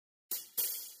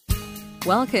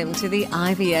Welcome to the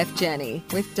IVF Journey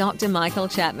with Dr. Michael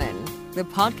Chapman, the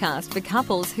podcast for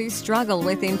couples who struggle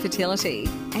with infertility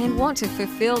and want to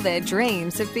fulfill their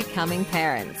dreams of becoming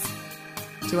parents.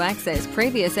 To access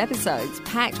previous episodes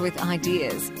packed with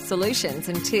ideas, solutions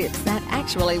and tips that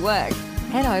actually work,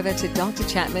 head over to Dr.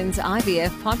 Chapman's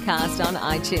IVF podcast on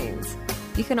iTunes.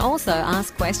 You can also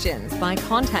ask questions by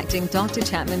contacting Dr.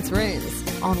 Chapman's rooms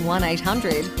on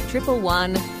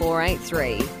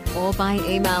 1-800-111-483 or by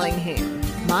emailing him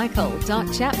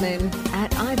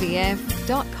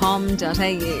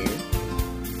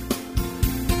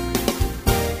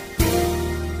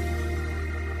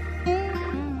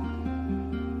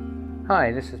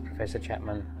Hi, this is Professor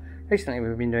Chapman. Recently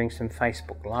we've been doing some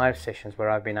Facebook Live sessions where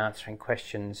I've been answering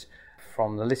questions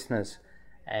from the listeners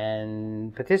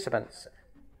and participants.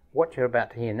 What you're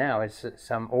about to hear now is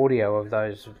some audio of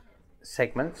those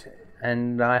segments,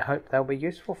 and I hope they'll be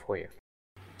useful for you.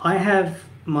 I have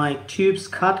my tubes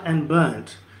cut and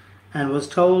burnt and was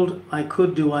told I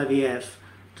could do IVF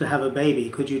to have a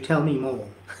baby. Could you tell me more?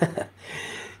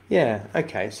 Yeah,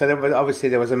 okay. So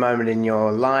there was a moment in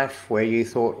your life where you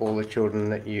thought all the children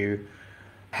that you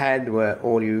had were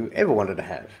all you ever wanted to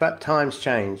have. But times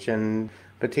change, and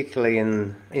particularly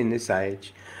in this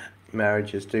age,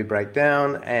 marriages do break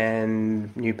down and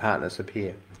new partners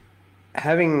appear.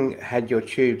 Having had your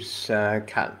tubes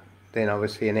cut, then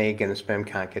obviously an egg and a sperm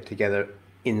can't get together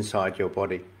inside your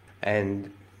body.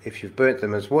 And if you've burnt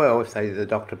them as well, if the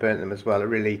doctor burnt them as well,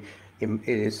 it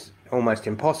is almost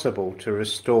impossible to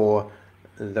restore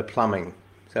the plumbing,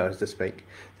 so as to speak,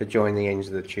 to join the ends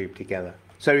of the tube together.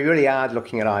 So you really are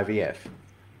looking at IVF.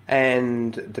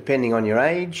 And depending on your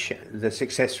age, the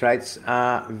success rates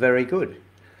are very good.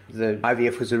 The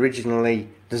IVF was originally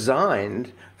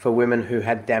designed for women who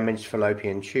had damaged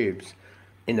fallopian tubes.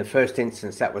 In the first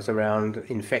instance, that was around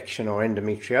infection or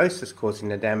endometriosis causing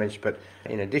the damage, but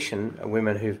in addition,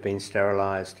 women who've been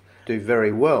sterilised do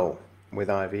very well with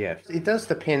IVF. It does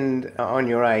depend on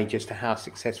your age as to how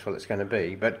successful it's going to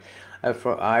be, but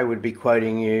I would be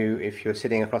quoting you, if you're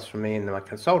sitting across from me in my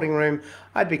consulting room,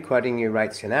 I'd be quoting you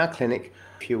rates in our clinic.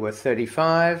 If you were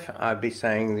 35, I'd be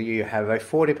saying that you have a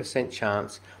 40%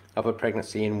 chance of a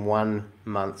pregnancy in 1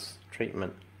 month's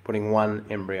treatment, putting one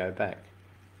embryo back.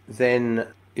 Then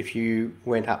if you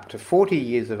went up to 40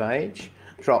 years of age,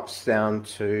 drops down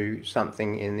to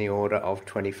something in the order of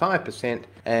 25%,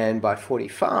 and by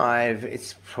 45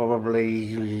 it's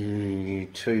probably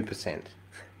 2%.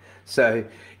 So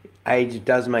age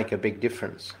does make a big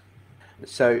difference.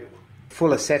 So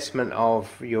full assessment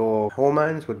of your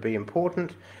hormones would be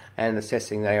important, and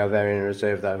assessing the ovarian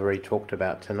reserve that I've already talked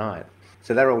about tonight.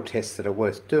 So they're all tests that are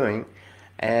worth doing.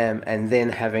 And then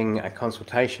having a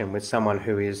consultation with someone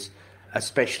who is a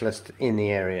specialist in the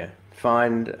area.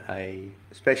 Find a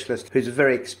specialist who's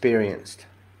very experienced.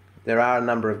 There are a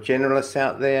number of generalists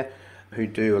out there who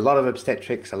do a lot of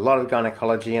obstetrics, a lot of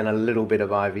gynecology and a little bit of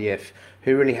IVF,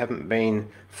 who really haven't been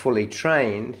fully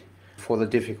trained for the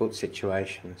difficult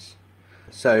situations.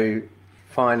 So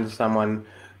find someone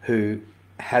who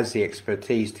has the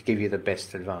expertise to give you the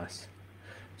best advice.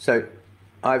 So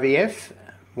IVF,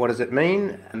 what does it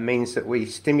mean? It means that we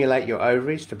stimulate your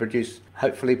ovaries to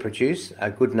hopefully produce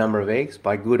a good number of eggs.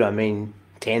 By good, I mean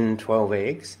 10, 12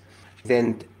 eggs.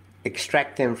 Then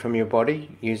extract them from your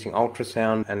body using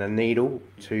ultrasound and a needle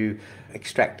to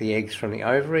extract the eggs from the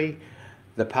ovary.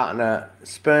 The partner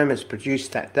sperm is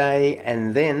produced that day,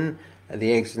 and then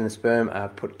the eggs and the sperm are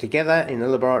put together in the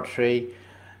laboratory,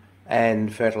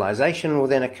 and fertilization will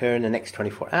then occur in the next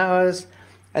 24 hours.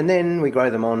 And then we grow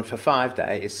them on for 5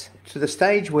 days to the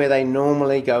stage where they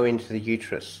normally go into the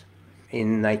uterus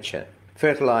in nature.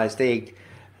 Fertilized egg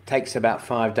takes about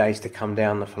 5 days to come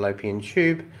down the fallopian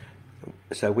tube.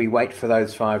 So we wait for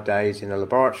those 5 days in the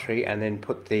laboratory and then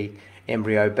put the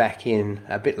embryo back in,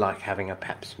 a bit like having a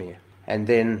pap smear. And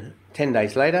then 10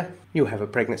 days later, you'll have a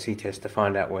pregnancy test to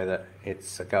find out whether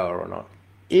it's a goer or not.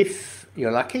 If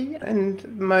you're lucky, and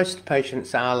most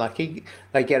patients are lucky,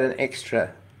 they get an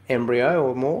extra embryo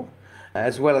or more,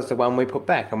 as well as the one we put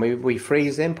back, and we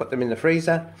freeze them, put them in the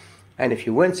freezer, and if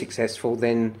you weren't successful,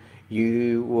 then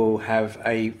you will have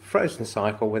a frozen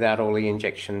cycle without all the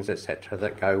injections, etc.,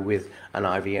 that go with an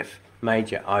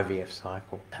major IVF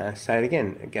cycle. Say it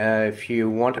again, if you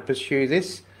want to pursue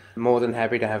this, more than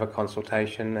happy to have a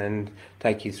consultation and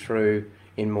take you through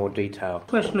in more detail. The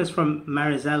question is from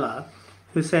Marizella,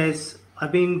 who says,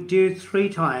 I've been due 3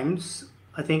 times,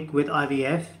 I think, with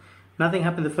IVF. Nothing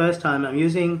happened the first time. I'm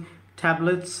using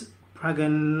tablets,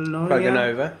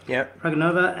 Praganova,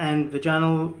 and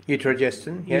vaginal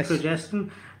uterogestin. Yes.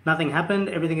 Uterogestin. Nothing happened.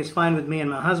 Everything is fine with me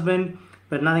and my husband.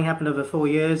 but nothing happened over 4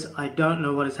 years. I don't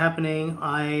know what is happening.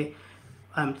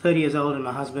 I'm 30 years old and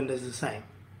my husband is the same.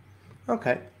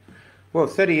 Okay. Well,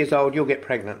 30 years old, you'll get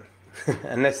pregnant,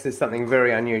 unless there's something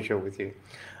very unusual with you.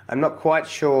 I'm not quite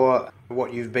sure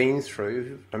what you've been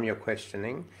through from your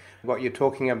questioning. What you're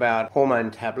talking about,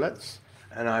 hormone tablets,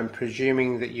 and I'm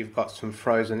presuming that you've got some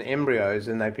frozen embryos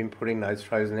and they've been putting those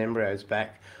frozen embryos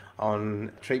back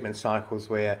on treatment cycles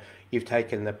where you've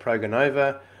taken the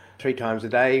Proganova 3 times a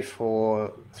day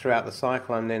throughout the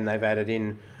cycle, and then they've added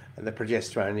in the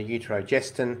progesterone, the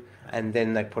uterogestin, and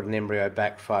then they put an embryo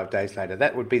back 5 days later.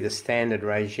 That would be the standard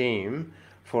regime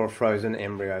for a frozen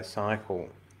embryo cycle.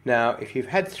 Now, if you've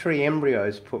had 3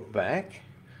 embryos put back,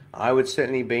 I would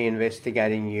certainly be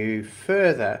investigating you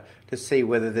further to see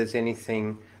whether there's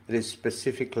anything that is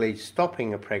specifically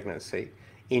stopping a pregnancy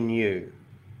in you.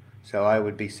 So I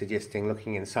would be suggesting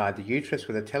looking inside the uterus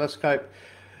with a telescope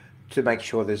to make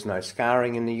sure there's no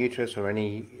scarring in the uterus or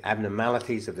any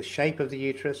abnormalities of the shape of the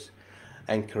uterus,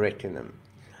 and correcting them.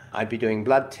 I'd be doing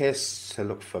blood tests to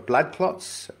look for blood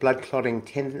clots, blood clotting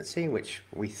tendency, which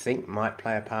we think might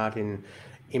play a part in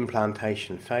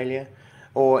implantation failure,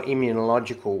 or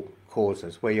immunological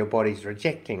causes where your body's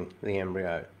rejecting the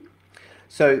embryo.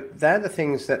 So they're the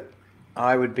things that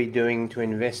I would be doing to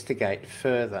investigate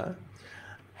further.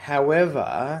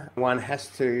 However, one has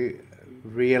to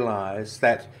realise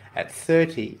that at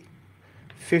 30,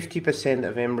 50%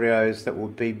 of embryos that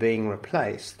would be being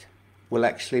replaced will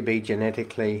actually be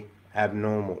genetically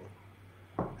abnormal.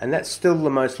 And that's still the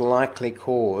most likely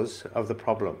cause of the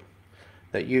problem,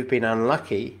 that you've been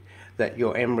unlucky that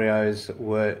your embryos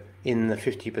were in the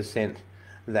 50%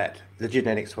 that the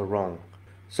genetics were wrong.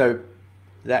 So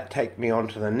that takes me on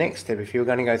to the next step. If you're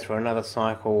going to go through another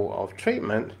cycle of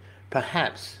treatment,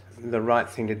 perhaps the right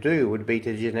thing to do would be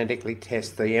to genetically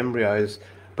test the embryos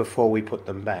before we put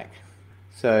them back.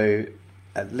 So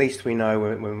at least we know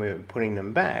when we're putting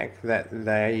them back that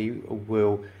they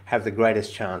will have the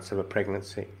greatest chance of a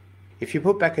pregnancy. If you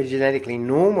put back a genetically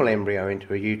normal embryo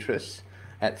into a uterus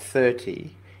at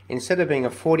 30, instead of being a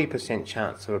 40%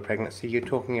 chance of a pregnancy, you're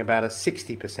talking about a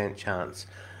 60% chance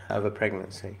of a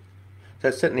pregnancy. So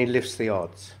it certainly lifts the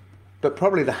odds. But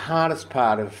probably the hardest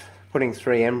part of putting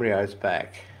 3 embryos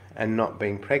back and not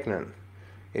being pregnant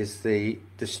is the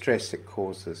distress it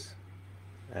causes.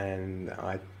 And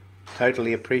I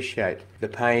totally appreciate the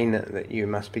pain that you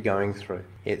must be going through.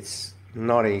 It's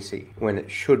not easy when it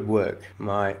should work.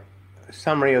 My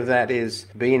summary of that is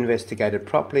be investigated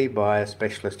properly by a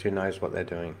specialist who knows what they're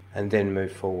doing, and then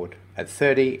move forward. At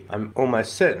 30, I'm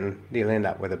almost certain you'll end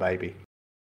up with a baby.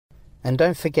 And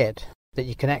don't forget that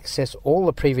you can access all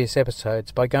the previous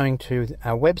episodes by going to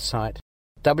our website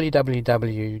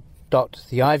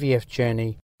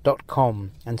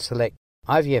www.theivfjourney.com and select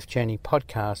IVF Journey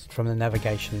Podcast from the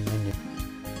navigation menu.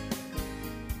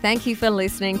 Thank you for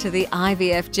listening to the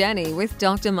IVF Journey with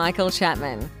Dr. Michael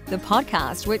Chapman, the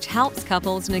podcast which helps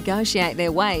couples negotiate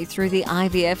their way through the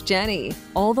IVF journey,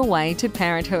 all the way to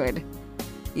parenthood.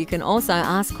 You can also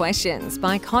ask questions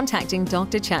by contacting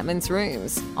Dr. Chapman's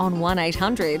rooms on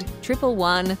 1800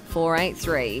 111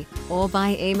 483 or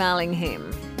by emailing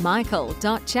him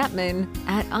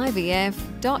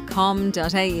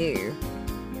michael.chapman@ivf.com.au.